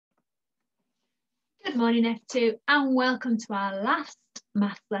Good morning F2 and welcome to our last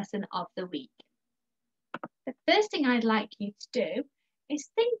maths lesson of the week. The first thing I'd like you to do is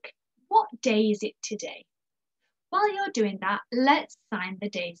think, what day is it today? While you're doing that, let's sign the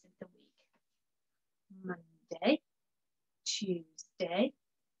days of the week. Monday, Tuesday,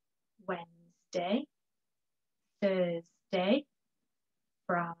 Wednesday, Thursday,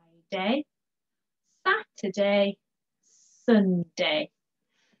 Friday, Saturday, Sunday.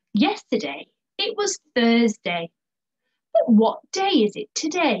 Yesterday, it was Thursday. But what day is it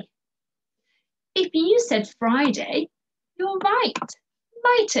today? If you said Friday, you're right.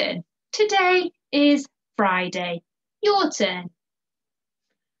 My turn. Today is Friday. Your turn.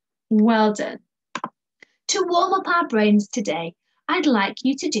 Well done. To warm up our brains today, I'd like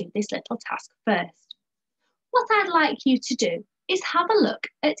you to do this little task first. What I'd like you to do is have a look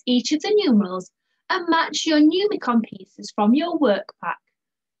at each of the numerals and match your Numicon pieces from your workpack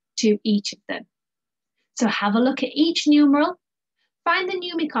to each of them. So have a look at each numeral, find the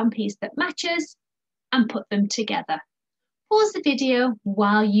Numicon piece that matches and put them together. Pause the video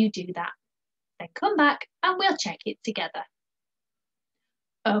while you do that. Then come back and we'll check it together.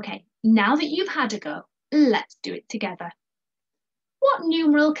 Okay, now that you've had a go, let's do it together. What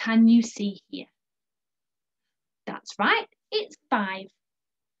numeral can you see here? That's right, it's 5.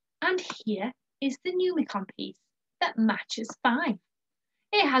 And here is the Numicon piece that matches 5.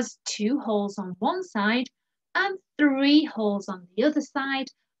 It has 2 holes on one side and 3 holes on the other side,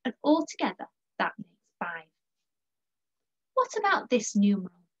 and altogether that makes 5. What about this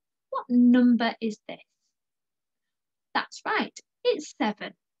numeral? What number is this? That's right, it's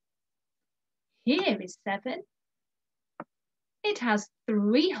 7. Here is 7. It has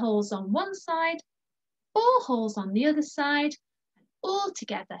 3 holes on one side, 4 holes on the other side, and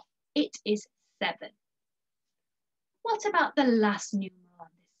altogether it is 7. What about the last numeral on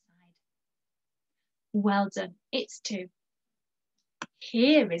this side? Well done, it's 2.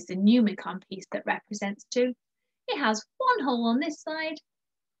 Here is the Numicon piece that represents 2. It has 1 hole on this side,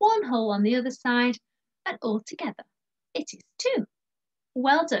 1 hole on the other side, and altogether it is 2.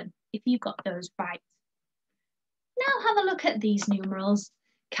 Well done if you got those right. Now have a look at these numerals.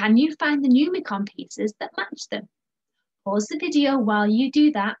 Can you find the Numicon pieces that match them? Pause the video while you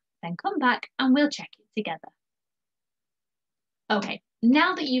do that, then come back and we'll check it together. Okay,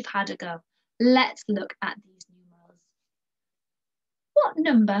 now that you've had a go, let's look at these numerals. What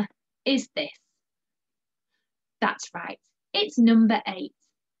number is this? That's right, it's number 8.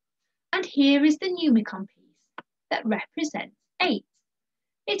 And here is the Numicon piece that represents 8.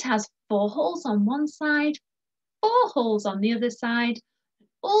 It has 4 holes on one side, 4 holes on the other side, and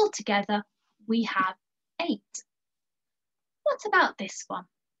altogether we have 8. What about this one?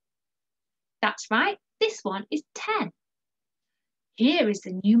 That's right, this one is 10. Here is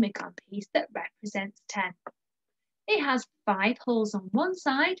the Numicon piece that represents 10. It has 5 holes on one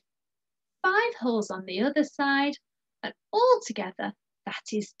side, 5 holes on the other side, and altogether that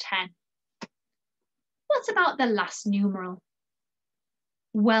is 10. What about the last numeral?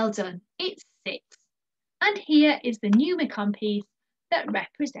 Well done, it's 6. And here is the Numicon piece that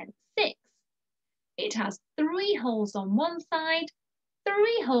represents 6. It has 3 holes on one side,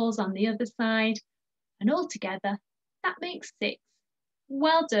 3 holes on the other side, and altogether that makes 6.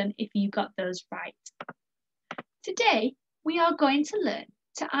 Well done if you got those right. Today we are going to learn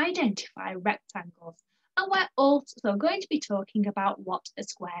to identify rectangles, and we're also going to be talking about what a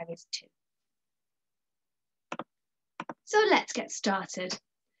square is too. So let's get started.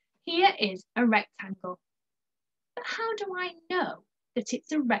 Here is a rectangle. But how do I know that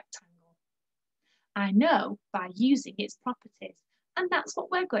it's a rectangle? I know by using its properties, and that's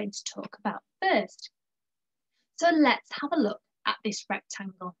what we're going to talk about first. So let's have a look at this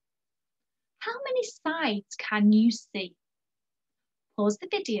rectangle. How many sides can you see? Pause the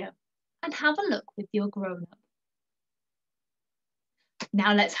video and have a look with your grown-up.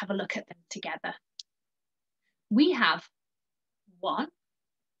 Now let's have a look at them together. We have 1,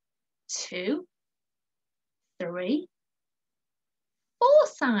 2, 3, 4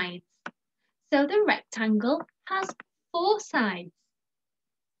 sides. So the rectangle has 4 sides.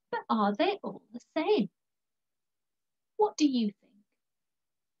 But are they all the same? What do you think?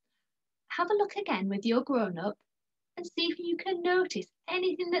 Have a look again with your grown-up and see if you can notice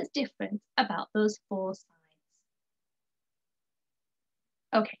anything that's different about those 4 sides.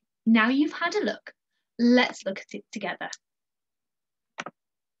 Okay, now you've had a look, let's look at it together.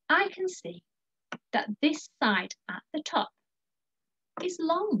 I can see that this side at the top is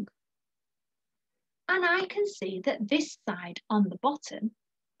long. And I can see that this side on the bottom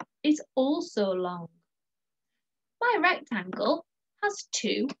is also long. My rectangle has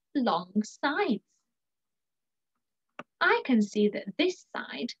 2 long sides. I can see that this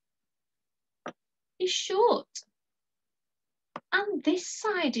side is short. And this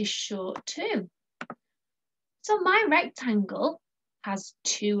side is short too. So my rectangle has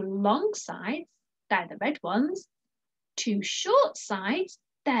 2 long sides, they're the red ones, 2 short sides,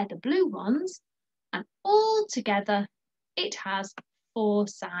 they're the blue ones, and all together it has 4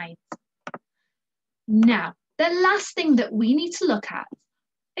 sides. Now, the last thing that we need to look at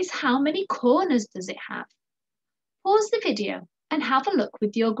is how many corners does it have? Pause the video and have a look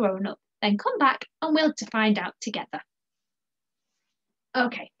with your grown-up, then come back and we'll find out together.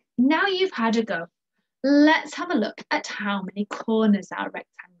 Okay, now you've had a go. Let's have a look at how many corners our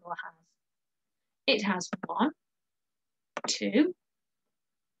rectangle has. It has 1, 2,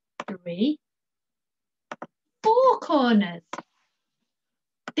 3, 4 corners.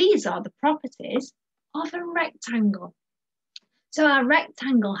 These are the properties of a rectangle. So our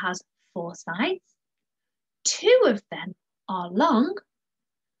rectangle has 4 sides, 2 of them are long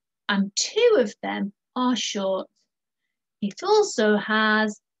and 2 of them are short. It also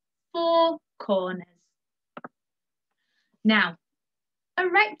has 4 corners. Now, a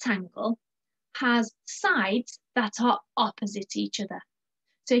rectangle has sides that are opposite each other.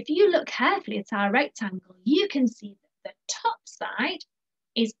 So if you look carefully at our rectangle, you can see that the top side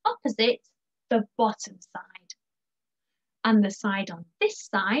is opposite the bottom side. And the side on this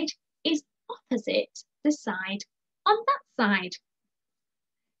side is opposite the side on that side.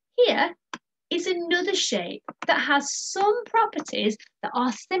 Here is another shape that has some properties that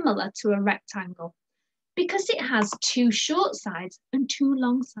are similar to a rectangle because it has 2 short sides and 2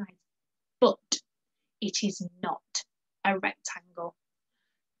 long sides, but it is not a rectangle.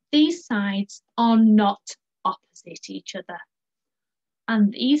 These sides are not opposite each other,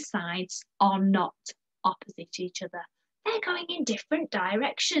 and these sides are not opposite each other. They're going in different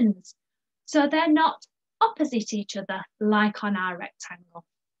directions, so they're not opposite each other like on our rectangle.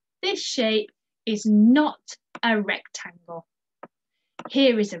 This shape is not a rectangle.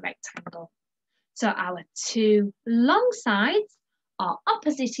 Here is a rectangle. So our 2 long sides are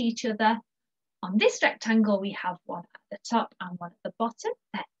opposite each other. On this rectangle, we have one at the top and one at the bottom.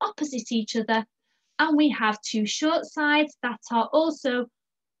 They're opposite each other. And we have 2 short sides that are also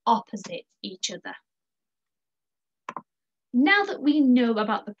opposite each other. Now that we know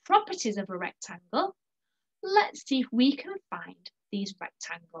about the properties of a rectangle, let's see if we can find these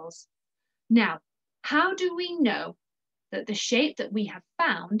rectangles. Now, how do we know that the shape that we have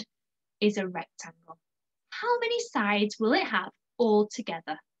found is a rectangle? How many sides will it have all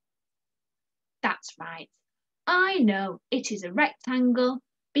together? That's right. I know it is a rectangle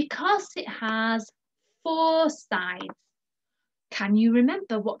because it has 4 sides. Can you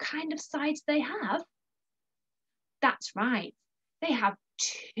remember what kind of sides they have? That's right. They have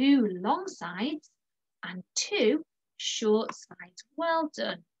 2 long sides and 2 short sides. Well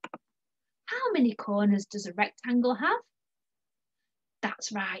done. How many corners does a rectangle have?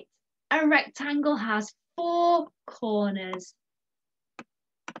 That's right. A rectangle has 4 corners.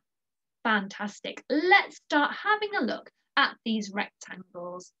 Fantastic. Let's start having a look at these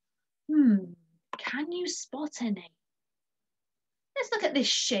rectangles. Can you spot any? Let's look at this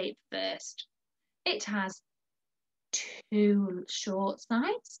shape first. It has 2 short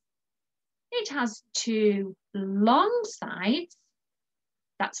sides. It has 2 long sides.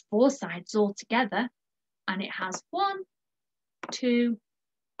 That's 4 sides all together. And it has 1, 2,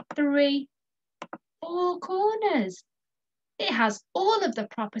 3, 4 corners. It has all of the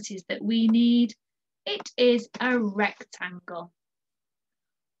properties that we need. It is a rectangle.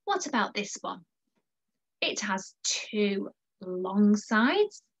 What about this one? It has 2 long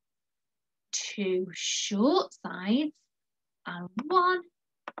sides, 2 short sides, and 1,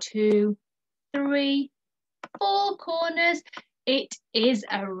 2, 3, 4 corners. It is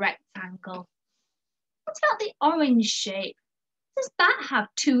a rectangle. What about the orange shape? Does that have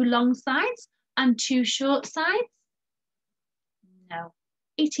 2 long sides and 2 short sides? No,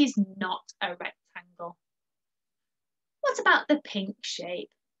 it is not a rectangle. What about the pink shape?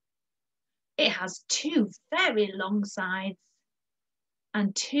 It has 2 very long sides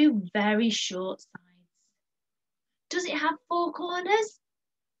and 2 very short sides. Does it have 4 corners?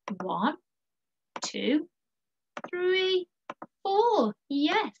 1, 2, 3, 4.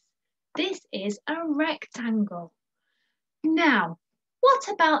 Yes, this is a rectangle. Now, what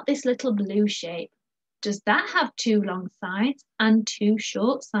about this little blue shape? Does that have 2 long sides and 2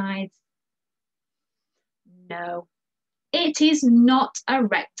 short sides? No, it is not a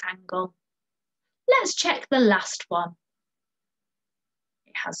rectangle. Let's check the last one.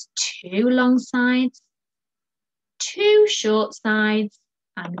 It has 2 long sides, 2 short sides,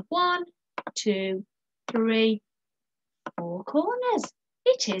 and 1, 2, 3, 4 corners.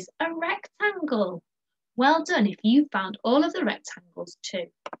 It is a rectangle. Well done if you found all of the rectangles too.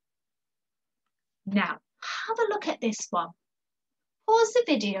 Now, have a look at this one. Pause the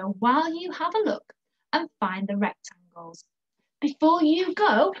video while you have a look and find the rectangles. Before you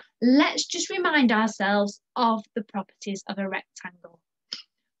go, let's just remind ourselves of the properties of a rectangle.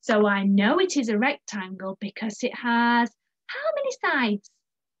 So I know it is a rectangle because it has how many sides?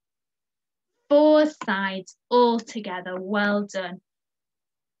 4 sides all together. Well done.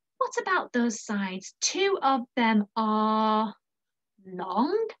 What about those sides? 2 of them are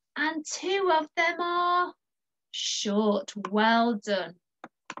long and 2 of them are short. Well done.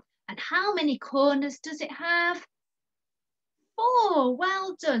 And how many corners does it have? 4.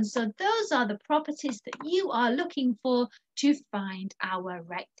 Well done. So those are the properties that you are looking for to find our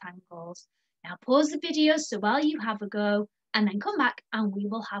rectangles. Now pause the video so while you have a go and then come back and we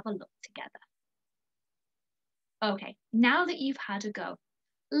will have a look together. Okay, now that you've had a go,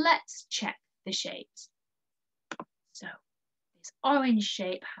 let's check the shapes. So this orange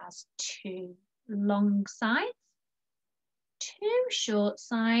shape has 2 long sides, 2 short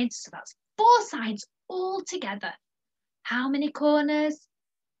sides, so that's 4 sides all together. How many corners?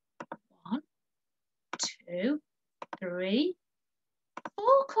 1, 2, 3, 4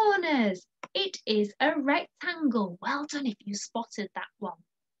 corners. It is a rectangle. Well done if you spotted that one.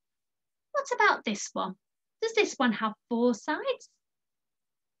 What about this one? Does this one have 4 sides?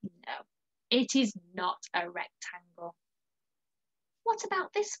 No, it is not a rectangle. What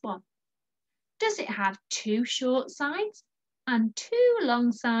about this one? Does it have 2 short sides and 2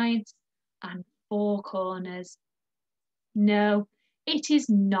 long sides and 4 corners? No, it is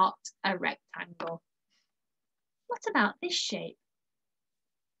not a rectangle. What about this shape?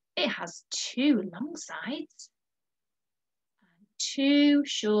 It has 2 long sides and 2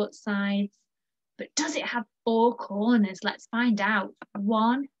 short sides, but does it have 4 corners? Let's find out.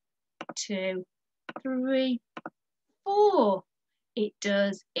 1, 2, 3, 4. It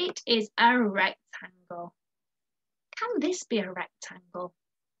does. It is a rectangle. Can this be a rectangle?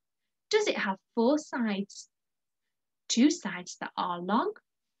 Does it have 4 sides? 2 sides that are long,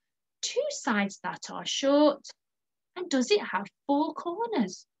 2 sides that are short, and does it have 4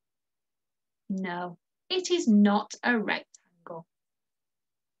 corners? No, it is not a rectangle.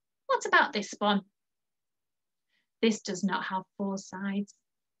 What about this one? This does not have 4 sides.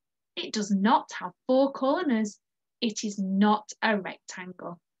 It does not have 4 corners. It is not a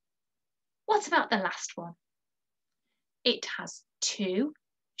rectangle. What about the last one? It has 2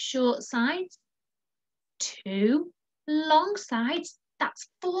 short sides, 2 long sides, that's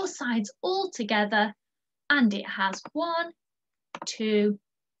 4 sides all together, and it has 1, 2,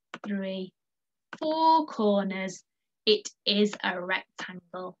 3, 4 corners. It is a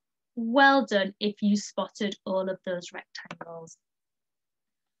rectangle. Well done if you spotted all of those rectangles.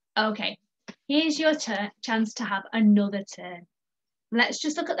 Okay, here's your chance to have another turn. Let's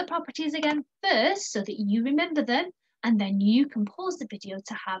just look at the properties again first so that you remember them, and then you can pause the video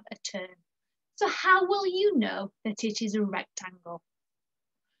to have a turn. So how will you know that it is a rectangle?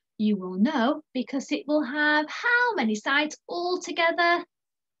 You will know because it will have how many sides all together?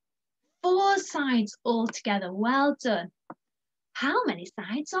 4 sides all together. Well done. How many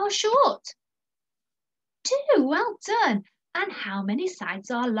sides are short? 2. Well done. And how many sides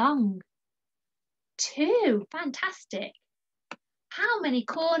are long? 2. Fantastic. How many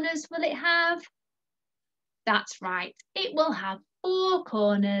corners will it have? That's right. It will have 4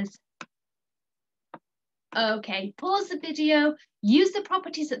 corners. Okay, pause the video, use the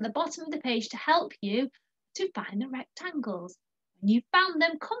properties at the bottom of the page to help you to find the rectangles. When you've found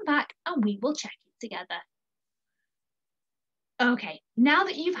them, come back and we will check it together. Okay, now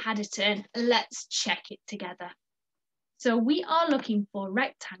that you've had a turn, let's check it together. So we are looking for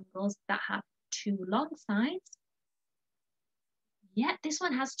rectangles that have 2 long sides. Yeah, this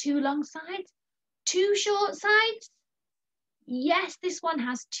one has 2 long sides. 2 short sides. Yes, this one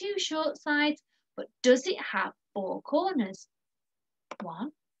has 2 short sides. But does it have 4 corners?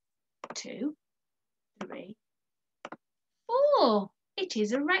 1, 2, 3, 4. It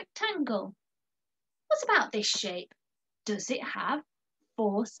is a rectangle. What about this shape? Does it have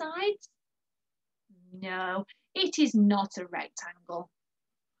 4 sides? No, it is not a rectangle.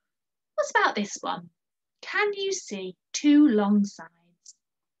 What about this one? Can you see 2 long sides?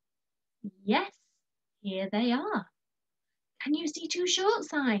 Yes, here they are. Can you see 2 short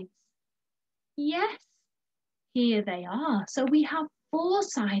sides? Yes, here they are. So we have 4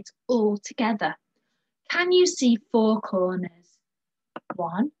 sides all together. Can you see 4 corners?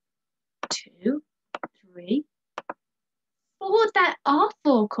 1, 2, 3, 4. There are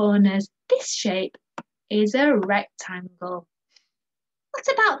 4 corners. This shape, is a rectangle. What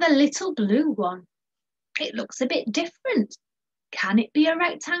about the little blue one? It looks a bit different. Can it be a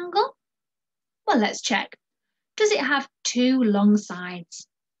rectangle? Well, let's check. Does it have two long sides?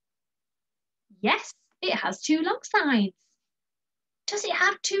 Yes, it has two long sides. Does it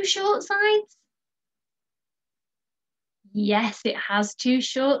have two short sides? Yes, it has two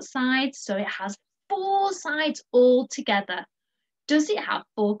short sides, so it has four sides all together. Does it have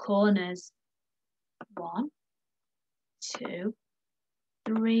four corners? 1, 2,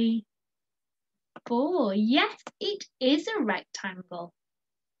 3, 4. Yes, it is a rectangle.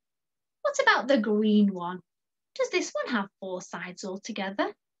 What about the green one? Does this one have four sides all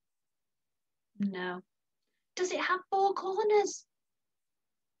together? No. Does it have four corners?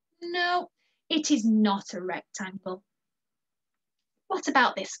 No, it is not a rectangle. What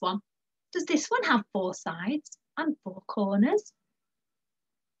about this one? Does this one have four sides and four corners?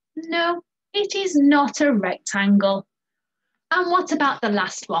 No, it is not a rectangle. And what about the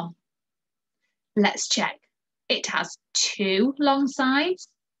last one? Let's check. It has two long sides,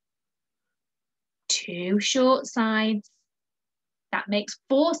 two short sides. That makes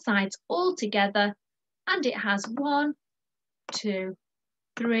four sides all together, and it has 1, 2,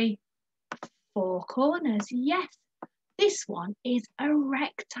 3, 4 corners. Yes, this one is a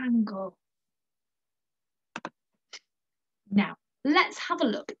rectangle. Now, let's have a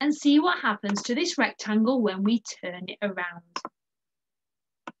look and see what happens to this rectangle when we turn it around.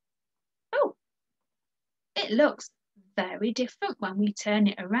 Oh, it looks very different when we turn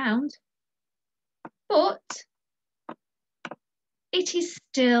it around, but it is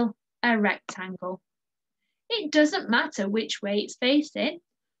still a rectangle. It doesn't matter which way it's facing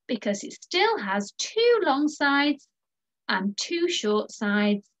because it still has two long sides and two short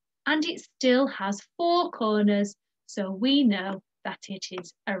sides, and it still has four corners, so we know that it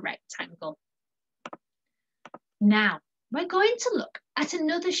is a rectangle. Now, we're going to look at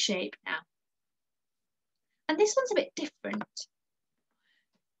another shape now. And this one's a bit different.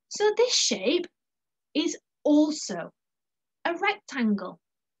 So this shape is also a rectangle.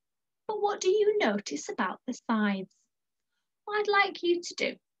 But what do you notice about the sides? What I'd like you to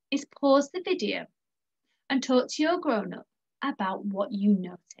do is pause the video and talk to your grown-up about what you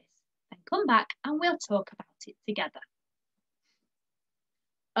notice. Then come back and we'll talk about it together.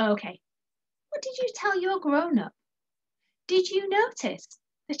 Okay, what did you tell your grown-up? Did you notice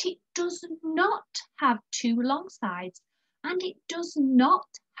that it does not have two long sides and it does not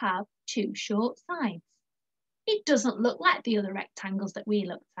have two short sides? It doesn't look like the other rectangles that we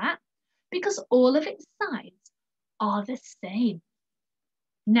looked at because all of its sides are the same.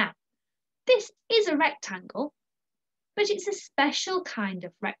 Now, this is a rectangle, but it's a special kind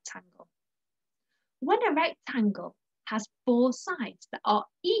of rectangle. When a rectangle has four sides that are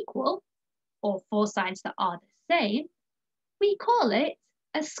equal, or four sides that are the same, we call it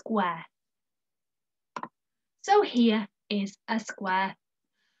a square. So here is a square.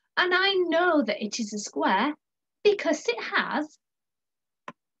 And I know that it is a square because it has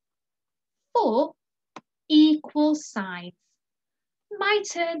four equal sides. My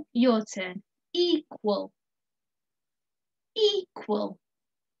turn, your turn. Equal. Equal.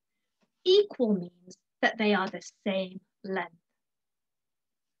 Equal means that they are the same length.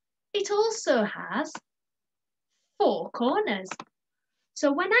 It also has four corners.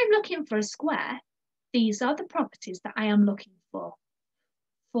 So when I'm looking for a square, these are the properties that I am looking for.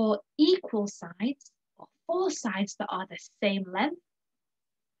 Four equal sides, or four sides that are the same length,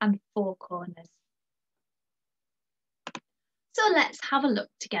 and four corners. So let's have a look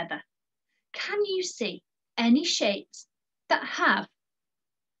together. Can you see any shapes that have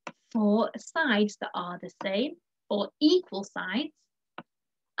four sides that are the same, or equal sides,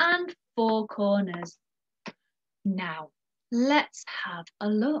 and four corners? Now, let's have a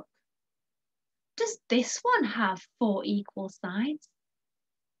look. Does this one have four equal sides?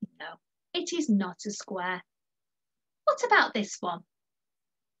 No, it is not a square. What about this one?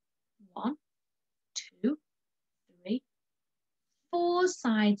 1, 2, 3, 4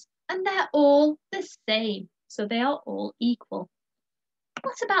 sides, and they're all the same, so they are all equal.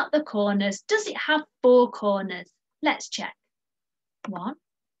 What about the corners? Does it have four corners? Let's check. 1,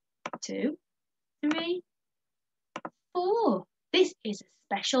 2, 3, 4. This is a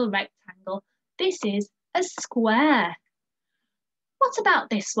special rectangle. This is a square. What about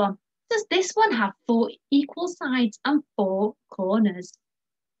this one? Does this one have four equal sides and four corners?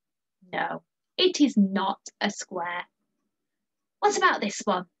 No, it is not a square. What about this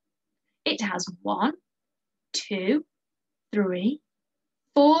one? It has 1, 2, 3,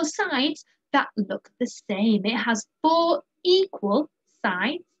 4 sides that look the same. It has four equal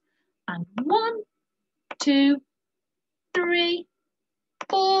sides and 1, 2, 3,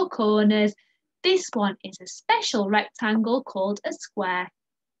 4 corners. This one is a special rectangle called a square.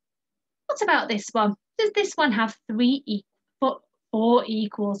 What about this one? Does this one have 4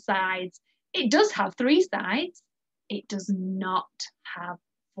 equal sides? It does have 3 sides. It does not have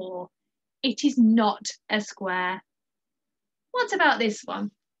 4. It is not a square. What about this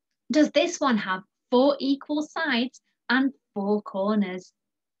one? Does this one have 4 equal sides and 4 corners?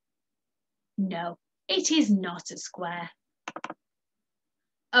 No, it is not a square.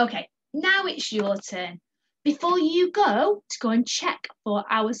 Okay, now it's your turn. Before you go and check for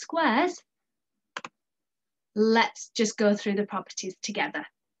our squares, let's just go through the properties together.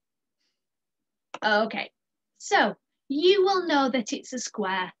 Okay, so you will know that it's a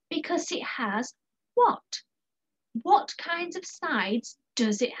square because it has what? What kinds of sides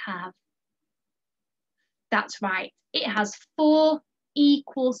does it have? That's right, it has 4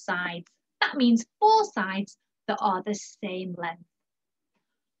 equal sides. That means 4 sides that are the same length.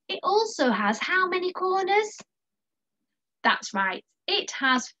 It also has how many corners? That's right, it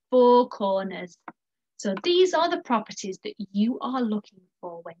has 4 corners. So these are the properties that you are looking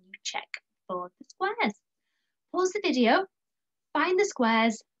for when you check for the squares. Pause the video, find the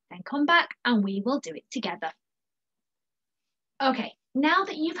squares, then come back and we will do it together. Okay, now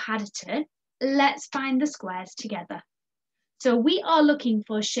that you've had a turn, let's find the squares together. So we are looking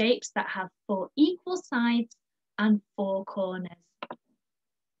for shapes that have 4 equal sides and 4 corners.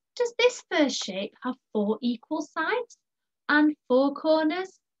 Does this first shape have 4 equal sides and 4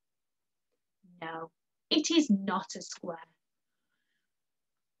 corners? No, it is not a square.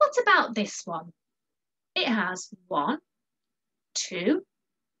 What about this one? It has 1, 2,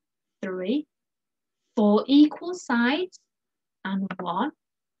 3, 4 equal sides and 1,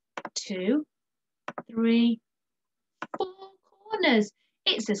 2, 3, 4 corners.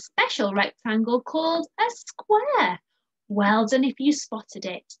 It's a special rectangle called a square. Well done if you spotted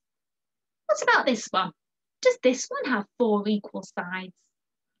it. What about this one? Does this one have 4 equal sides?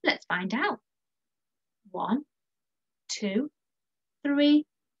 Let's find out. 1, 2, 3,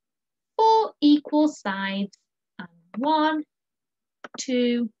 4 equal sides and 1,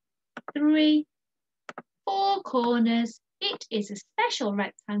 2, 3, 4 corners. It is a special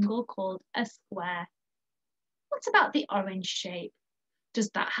rectangle called a square. What about the orange shape? Does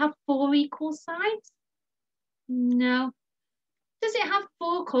that have 4 equal sides? No. Does it have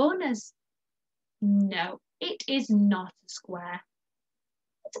 4 corners? No, it is not a square.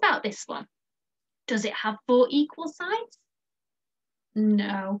 What about this one? Does it have 4 equal sides?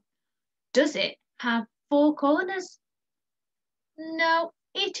 No. Does it have 4 corners? No,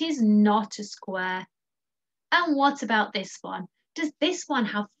 it is not a square. And what about this one? Does this one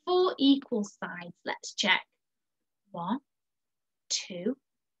have 4 equal sides? Let's check. 1, 2,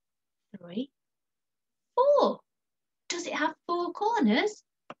 3, 4. Does it have 4 corners?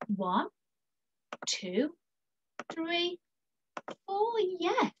 1, 2, 3, 4.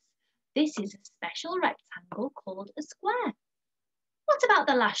 Yes, this is a special rectangle called a square. What about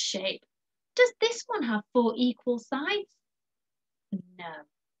the last shape? Does this one have 4 equal sides? No.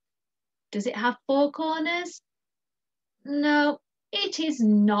 Does it have 4 corners? No, it is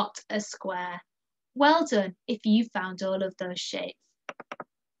not a square. Well done if you found all of those shapes.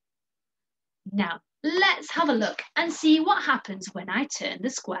 Now, let's have a look and see what happens when I turn the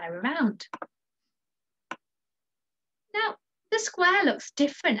square around. Now, the square looks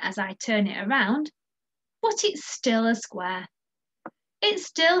different as I turn it around, but it's still a square. It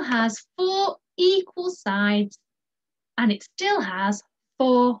still has 4 equal sides and it still has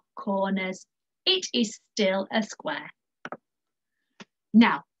 4 corners. It is still a square.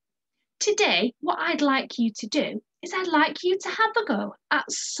 Now, today, what I'd like you to do is I'd like you to have a go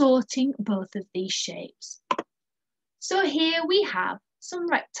at sorting both of these shapes. So here we have some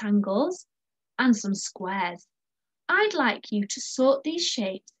rectangles and some squares. I'd like you to sort these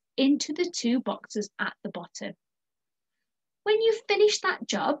shapes into the 2 boxes at the bottom. When you've finished that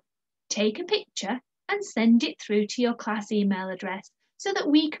job, take a picture and send it through to your class email address so that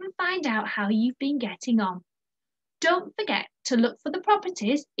we can find out how you've been getting on. Don't forget to look for the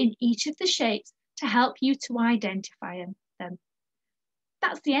properties in each of the shapes to help you to identify them.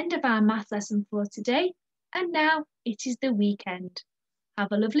 That's the end of our math lesson for today, and now it is the weekend.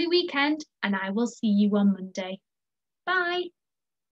 Have a lovely weekend and I will see you on Monday. Bye.